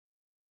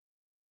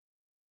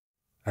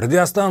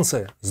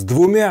Радиостанция с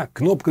двумя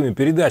кнопками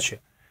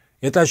передачи.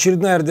 Это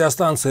очередная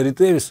радиостанция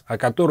Retevis, о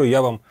которой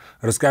я вам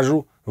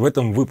расскажу в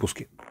этом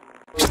выпуске.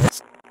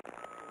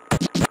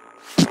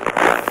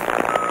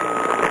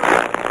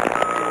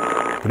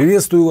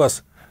 Приветствую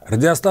вас!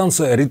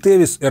 Радиостанция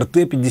Retevis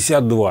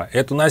RT52.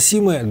 Это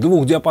носимая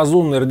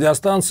двухдиапазонная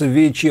радиостанция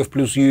VHF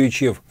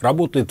UHF.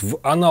 Работает в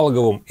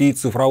аналоговом и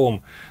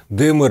цифровом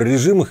DMR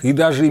режимах и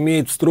даже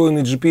имеет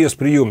встроенный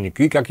GPS-приемник.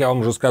 И, как я вам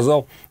уже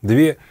сказал,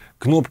 две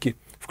кнопки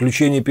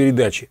включения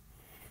передачи.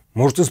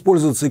 Может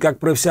использоваться и как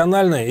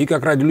профессиональная, и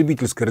как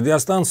радиолюбительская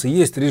радиостанция.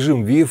 Есть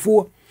режим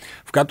VFO,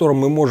 в котором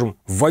мы можем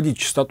вводить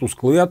частоту с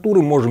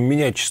клавиатуры, можем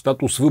менять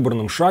частоту с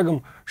выбранным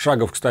шагом.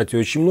 Шагов, кстати,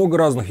 очень много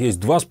разных. Есть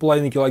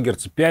 2,5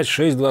 кГц, 5,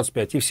 6,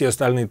 25 и все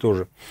остальные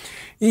тоже.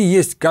 И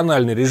есть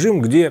канальный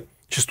режим, где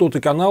частоты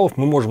каналов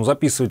мы можем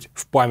записывать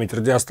в память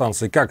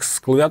радиостанции как с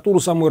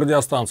клавиатуры самой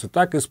радиостанции,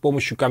 так и с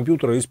помощью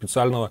компьютера и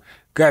специального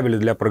кабеля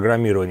для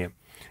программирования.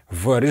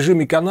 В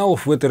режиме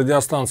каналов в этой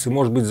радиостанции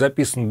может быть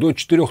записано до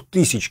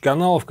 4000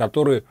 каналов,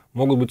 которые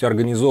могут быть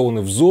организованы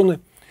в зоны.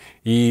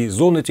 И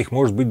зон этих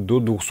может быть до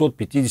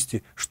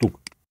 250 штук.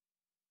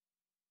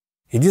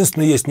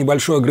 Единственное, есть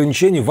небольшое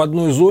ограничение. В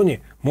одной зоне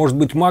может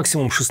быть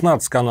максимум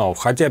 16 каналов.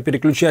 Хотя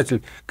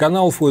переключатель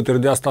каналов у этой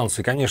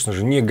радиостанции, конечно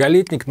же, не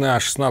галетник на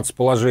 16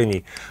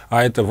 положений,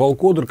 а это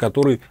волкодер,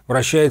 который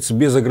вращается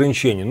без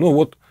ограничений. Но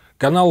вот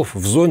каналов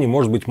в зоне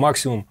может быть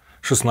максимум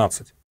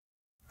 16.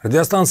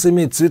 Радиостанция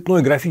имеет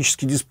цветной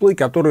графический дисплей,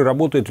 который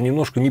работает в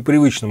немножко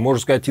непривычном, можно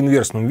сказать,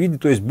 инверсном виде,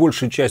 то есть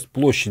большая часть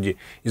площади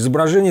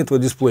изображения этого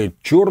дисплея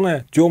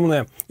черная,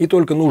 темная, и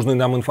только нужная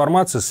нам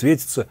информация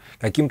светится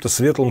каким-то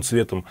светлым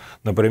цветом,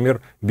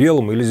 например,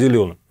 белым или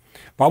зеленым.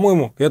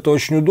 По-моему, это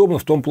очень удобно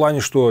в том плане,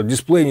 что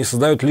дисплей не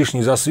создает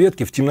лишней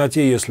засветки. В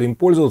темноте, если им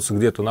пользоваться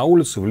где-то на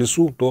улице, в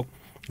лесу, то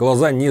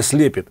глаза не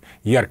слепит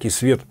яркий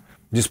свет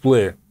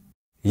дисплея.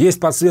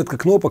 Есть подсветка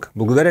кнопок,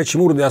 благодаря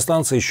чему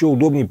радиостанция еще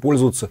удобнее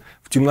пользоваться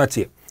в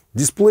темноте.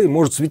 Дисплей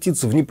может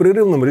светиться в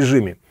непрерывном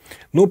режиме,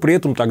 но при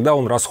этом тогда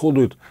он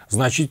расходует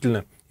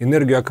значительно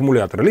энергию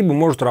аккумулятора. Либо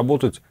может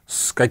работать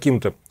с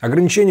каким-то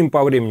ограничением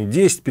по времени,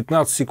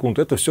 10-15 секунд.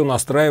 Это все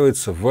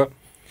настраивается в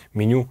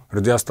меню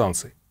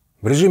радиостанции.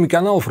 В режиме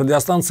каналов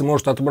радиостанция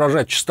может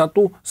отображать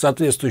частоту,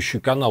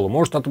 соответствующую каналу,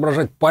 может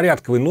отображать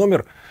порядковый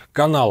номер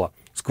канала,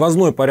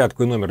 сквозной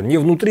порядковый номер, не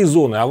внутри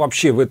зоны, а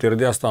вообще в этой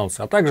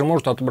радиостанции, а также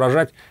может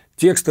отображать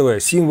текстовое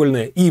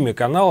символьное имя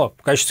канала,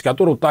 в качестве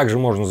которого также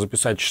можно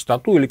записать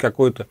частоту или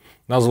какое-то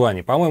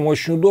название. По-моему,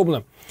 очень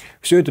удобно.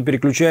 Все это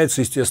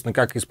переключается, естественно,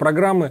 как из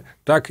программы,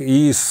 так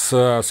и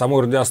с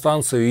самой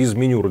радиостанции, из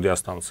меню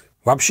радиостанции.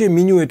 Вообще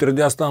меню этой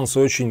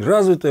радиостанции очень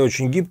развитое,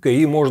 очень гибкое,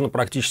 и можно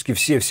практически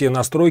все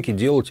настройки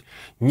делать,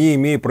 не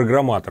имея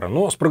программатора.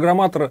 Но с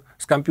программатора,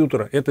 с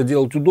компьютера это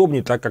делать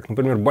удобнее, так как,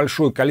 например,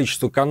 большое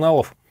количество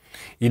каналов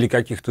или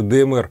каких-то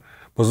DMR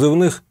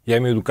позывных, я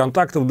имею в виду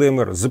контактов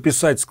DMR,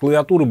 записать с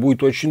клавиатуры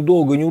будет очень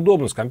долго и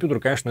неудобно. С компьютера,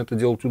 конечно, это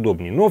делать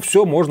удобнее. Но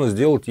все можно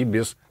сделать и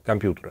без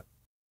компьютера.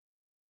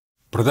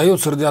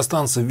 Продается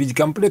радиостанция в виде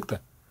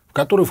комплекта, в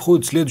который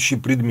входят следующие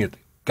предметы.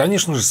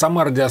 Конечно же,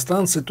 сама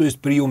радиостанция, то есть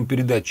прием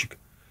передатчика,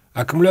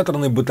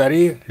 аккумуляторная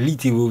батарея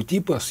литиевого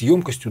типа с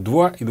емкостью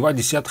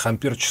 2,2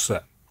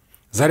 ампер-часа,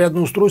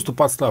 зарядное устройство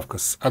подставка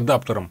с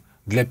адаптером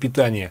для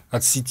питания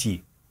от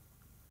сети,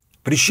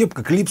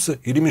 прищепка, клипса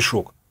и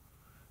ремешок.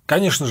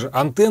 Конечно же,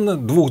 антенна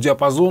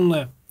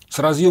двухдиапазонная с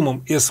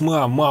разъемом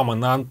SMA-мама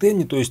на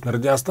антенне, то есть на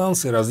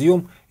радиостанции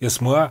разъем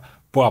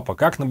SMA-папа,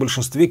 как на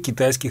большинстве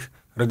китайских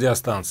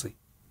радиостанций.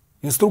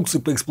 Инструкции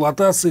по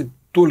эксплуатации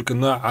только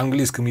на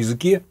английском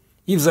языке,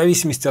 и в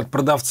зависимости от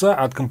продавца,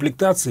 от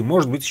комплектации,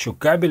 может быть еще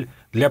кабель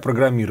для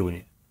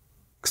программирования.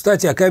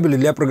 Кстати, о кабеле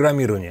для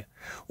программирования.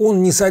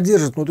 Он не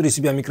содержит внутри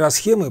себя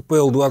микросхемы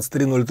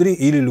PL2303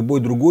 или любой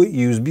другой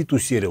USB to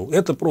Serial.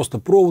 Это просто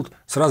провод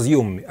с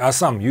разъемами, а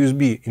сам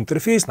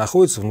USB-интерфейс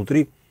находится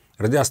внутри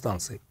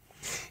радиостанции.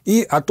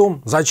 И о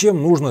том,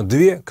 зачем нужно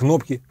две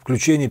кнопки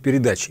включения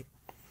передачи.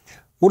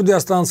 У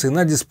радиостанции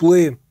на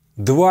дисплее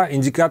два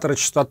индикатора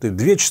частоты.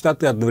 Две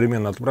частоты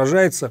одновременно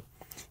отображается.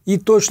 И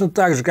точно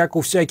так же, как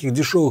у всяких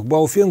дешевых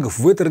бауфенгов,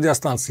 в этой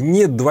радиостанции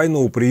нет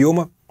двойного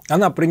приема.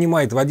 Она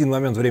принимает в один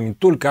момент времени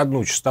только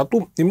одну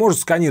частоту и может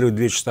сканировать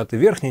две частоты,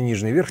 верхняя,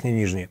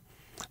 нижняя.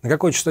 На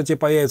какой частоте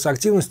появится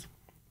активность,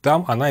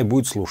 там она и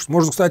будет слушать.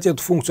 Можно, кстати,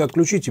 эту функцию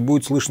отключить, и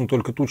будет слышно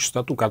только ту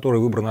частоту,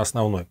 которая выбрана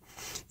основной.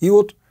 И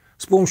вот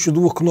с помощью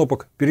двух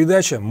кнопок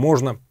передачи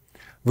можно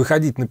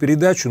выходить на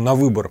передачу на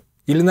выбор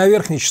или на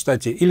верхней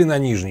частоте, или на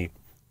нижней,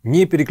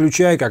 не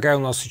переключая, какая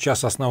у нас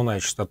сейчас основная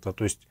частота.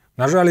 То есть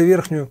нажали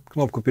верхнюю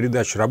кнопку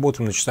передачи,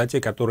 работаем на частоте,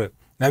 которая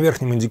на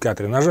верхнем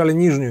индикаторе. Нажали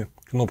нижнюю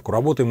кнопку,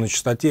 работаем на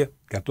частоте,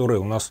 которая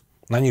у нас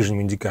на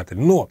нижнем индикаторе.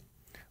 Но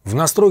в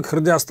настройках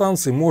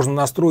радиостанции можно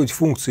настроить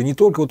функции не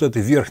только вот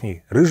этой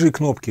верхней рыжей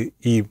кнопки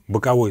и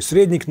боковой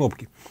средней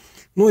кнопки,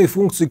 но и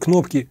функции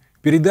кнопки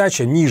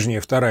передача, нижняя,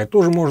 вторая,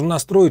 тоже можно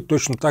настроить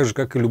точно так же,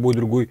 как и любой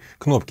другой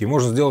кнопки.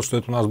 Можно сделать, что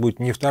это у нас будет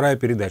не вторая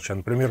передача, а,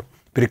 например,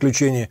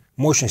 переключение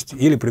мощности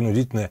или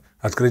принудительное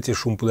открытие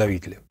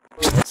шумоподавителя.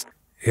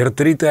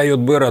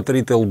 R3TIB,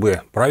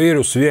 R3TLB.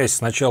 Проверю связь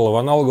сначала в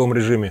аналоговом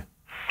режиме.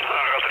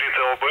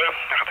 R3TLB,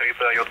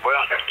 R3TIB.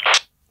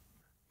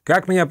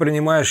 Как меня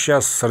принимаешь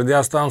сейчас с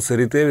радиостанции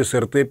Retevis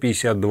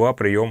RT52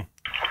 прием?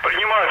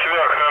 Принимаю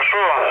тебя хорошо,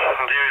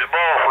 9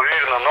 баллов,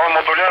 уверенно, но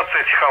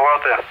модуляция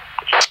тиховатая.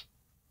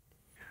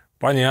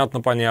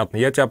 Понятно, понятно.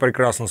 Я тебя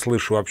прекрасно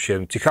слышу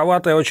вообще.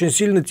 Тиховатая очень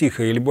сильно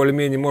тихо или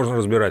более-менее можно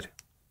разбирать?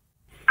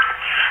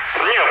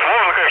 Нет,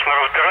 можно, конечно,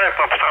 разбирать,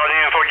 но по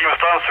сравнению с другими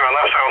станциями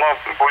она все равно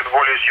будет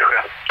более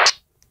тихая.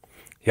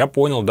 Я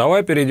понял.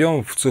 Давай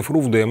перейдем в цифру,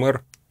 в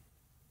DMR.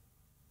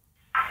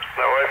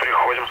 Давай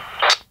переходим.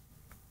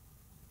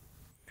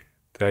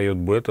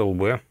 TIB,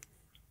 TLB.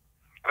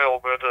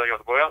 ЛБ,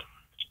 ДБ.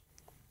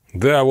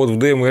 Да, вот в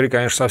DMR,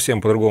 конечно,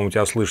 совсем по-другому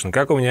тебя слышно.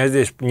 Как у меня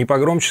здесь не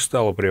погромче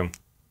стало прям?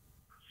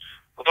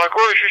 Ну,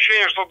 такое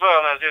ощущение, что да,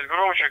 она здесь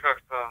громче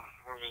как-то.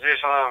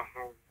 Здесь она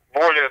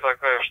более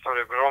такая, что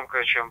ли,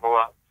 громкая, чем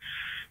была.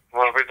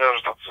 Может быть,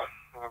 даже тут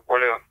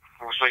более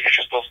высоких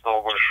частот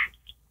стало больше.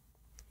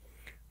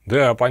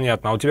 Да,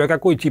 понятно. А у тебя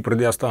какой тип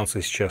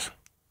радиостанции сейчас?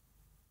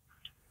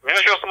 У меня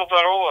сейчас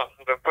Моторола,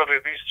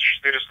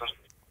 DP2400.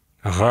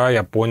 Ага,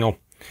 я понял.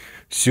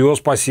 Все,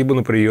 спасибо,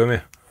 на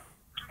приеме.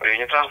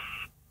 Принято.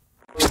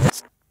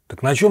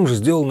 Так на чем же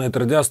сделана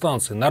эта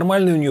радиостанция?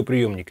 Нормальный у нее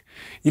приемник?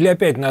 Или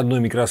опять на одной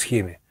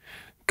микросхеме?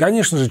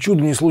 Конечно же,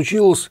 чудо не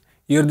случилось,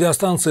 и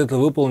радиостанция эта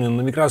выполнена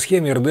на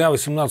микросхеме RDA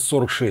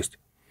 1846.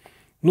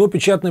 Но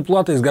печатная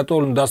плата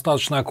изготовлена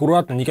достаточно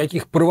аккуратно,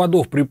 никаких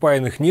проводов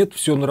припаянных нет,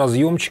 все на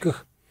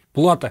разъемчиках.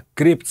 Плата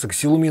крепится к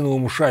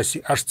силуминовому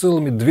шасси аж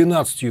целыми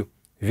 12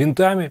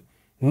 винтами,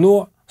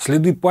 но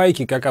следы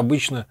пайки, как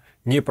обычно,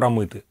 не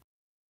промыты.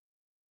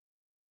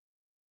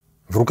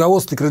 В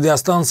руководстве к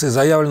радиостанции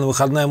заявлена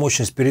выходная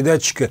мощность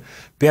передатчика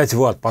 5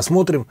 Вт.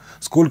 Посмотрим,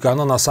 сколько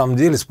она на самом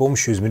деле с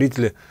помощью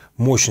измерителя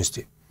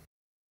мощности.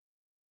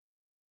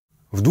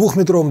 В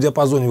 2-метровом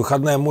диапазоне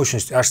выходная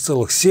мощность аж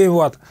целых 7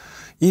 Вт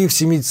и в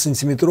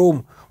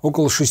 70-сантиметровом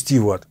около 6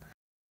 Вт.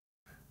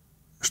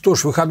 Что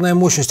ж, выходная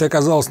мощность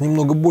оказалась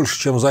немного больше,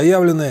 чем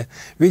заявленная.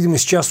 Видимо,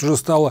 сейчас уже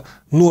стало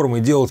нормой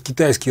делать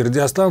китайские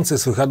радиостанции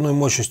с выходной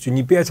мощностью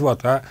не 5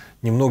 Вт, а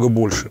немного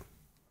больше.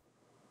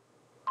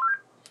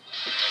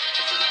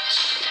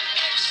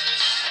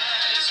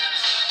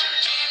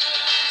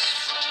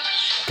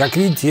 Как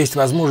видите, есть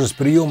возможность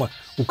приема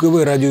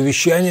УКВ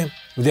радиовещания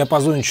в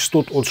диапазоне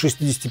частот от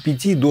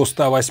 65 до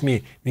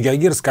 108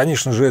 МГц.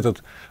 Конечно же,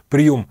 этот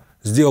прием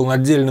сделан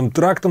отдельным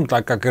трактом,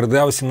 так как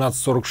RDA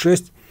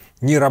 1846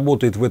 не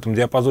работает в этом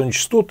диапазоне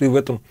частот и в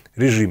этом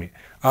режиме.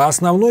 А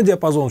основной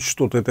диапазон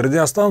частот этой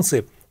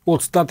радиостанции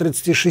от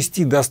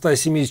 136 до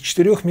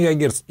 174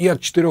 МГц и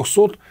от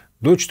 400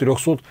 до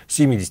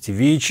 470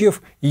 VHF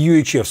и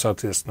UHF,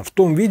 соответственно, в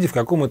том виде, в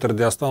каком эта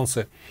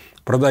радиостанция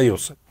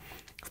продается.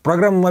 В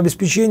программном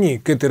обеспечении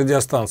к этой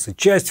радиостанции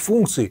часть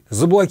функций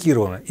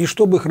заблокирована. И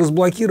чтобы их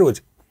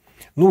разблокировать,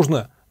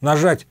 нужно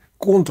нажать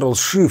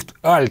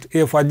Ctrl-Shift-Alt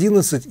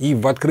F11 и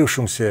в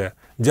открывшемся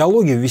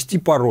диалоге ввести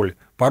пароль.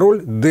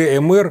 Пароль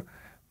DMR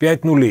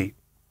 50.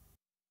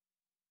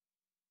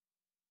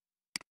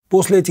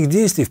 После этих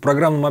действий в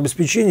программном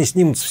обеспечении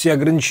снимутся все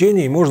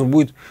ограничения и можно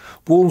будет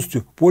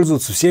полностью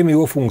пользоваться всеми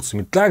его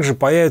функциями. Также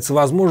появится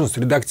возможность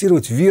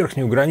редактировать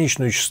верхнюю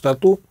граничную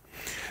частоту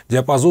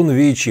диапазона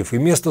VHF. И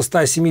вместо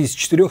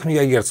 174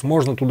 МГц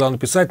можно туда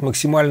написать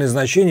максимальное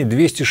значение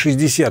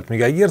 260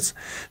 МГц.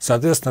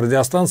 Соответственно,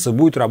 радиостанция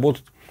будет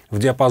работать в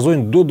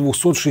диапазоне до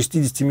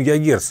 260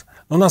 МГц.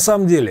 Но на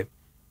самом деле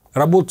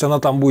работать она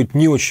там будет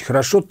не очень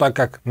хорошо, так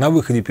как на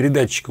выходе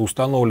передатчика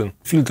установлен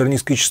фильтр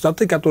низкой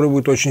частоты, который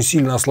будет очень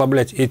сильно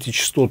ослаблять эти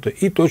частоты.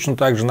 И точно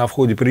так же на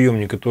входе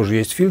приемника тоже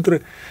есть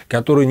фильтры,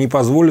 которые не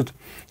позволят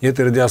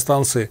этой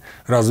радиостанции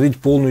развить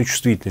полную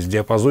чувствительность в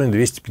диапазоне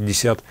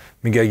 250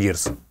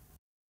 МГц.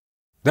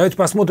 Давайте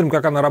посмотрим,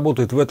 как она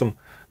работает в этом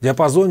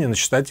диапазоне на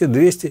частоте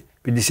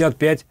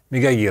 255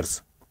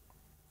 МГц.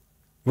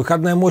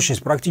 Выходная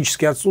мощность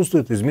практически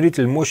отсутствует,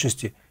 измеритель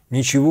мощности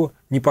ничего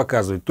не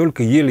показывает,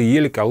 только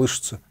еле-еле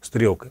колышется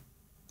стрелка.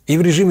 И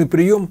в режиме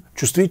прием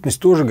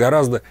чувствительность тоже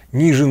гораздо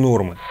ниже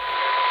нормы.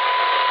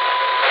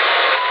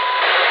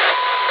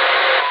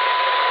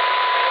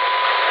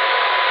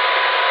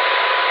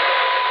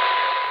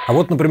 А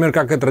вот, например,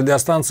 как эта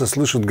радиостанция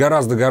слышит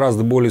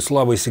гораздо более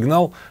слабый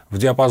сигнал в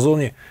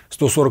диапазоне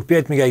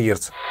 145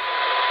 МГц.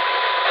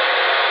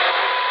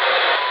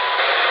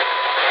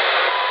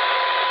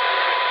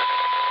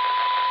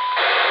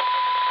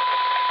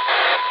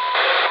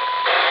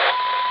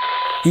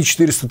 И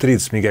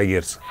 430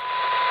 МГц.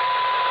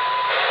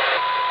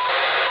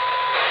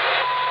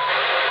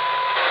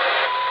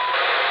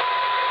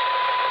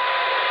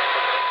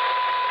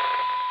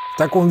 В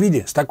таком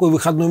виде, с такой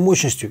выходной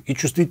мощностью и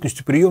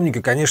чувствительностью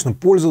приемника, конечно,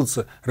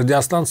 пользоваться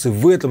радиостанцией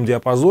в этом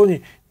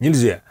диапазоне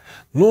нельзя.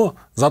 Но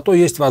зато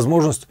есть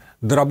возможность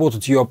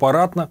доработать ее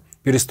аппаратно,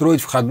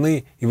 перестроить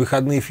входные и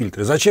выходные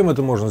фильтры. Зачем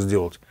это можно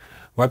сделать?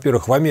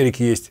 Во-первых, в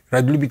Америке есть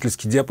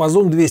радиолюбительский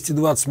диапазон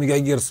 220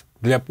 МГц.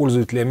 Для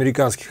пользователей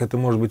американских это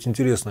может быть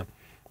интересно.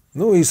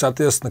 Ну и,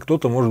 соответственно,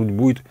 кто-то, может быть,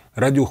 будет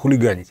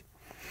радиохулиганить.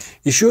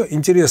 Еще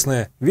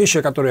интересная вещь,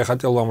 о которой я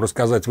хотел вам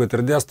рассказать в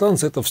этой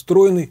радиостанции, это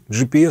встроенный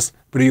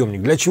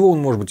GPS-приемник. Для чего он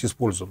может быть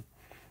использован?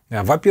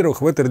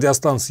 Во-первых, в этой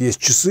радиостанции есть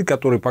часы,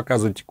 которые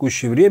показывают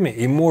текущее время,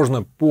 и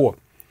можно по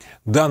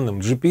данным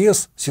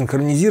GPS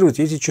синхронизировать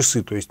эти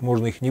часы. То есть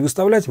можно их не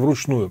выставлять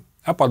вручную,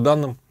 а по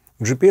данным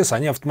GPS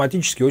они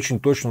автоматически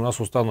очень точно у нас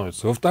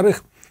установятся.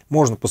 Во-вторых,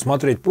 можно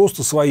посмотреть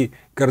просто свои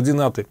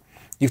координаты.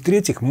 И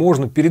в-третьих,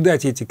 можно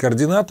передать эти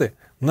координаты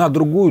на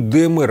другую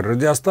DMR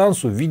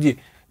радиостанцию в виде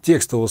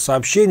текстового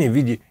сообщения, в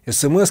виде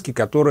смс-ки,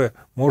 которая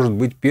может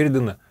быть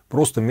передана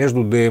просто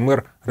между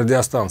DMR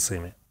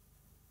радиостанциями.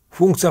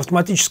 Функции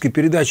автоматической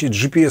передачи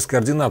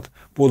GPS-координат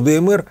по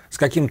DMR с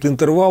каким-то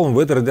интервалом в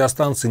этой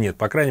радиостанции нет,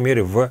 по крайней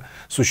мере в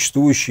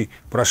существующей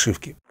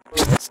прошивке.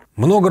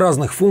 Много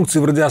разных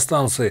функций в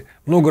радиостанции,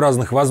 много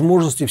разных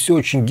возможностей, все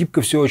очень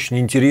гибко, все очень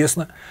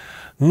интересно,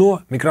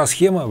 но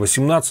микросхема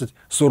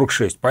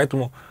 1846,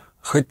 поэтому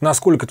хоть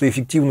насколько-то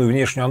эффективную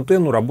внешнюю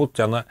антенну работать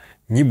она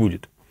не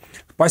будет.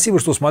 Спасибо,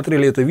 что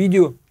смотрели это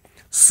видео.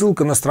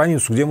 Ссылка на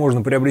страницу, где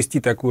можно приобрести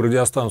такую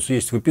радиостанцию,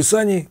 есть в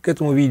описании к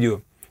этому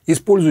видео.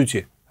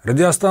 Используйте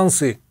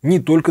радиостанции не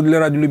только для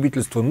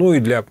радиолюбительства, но и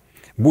для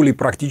более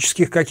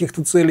практических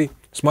каких-то целей.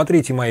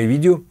 Смотрите мои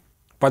видео,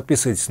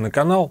 подписывайтесь на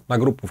канал, на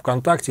группу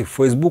ВКонтакте, в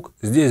Facebook.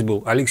 Здесь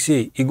был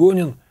Алексей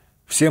Игонин.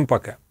 Всем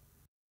пока.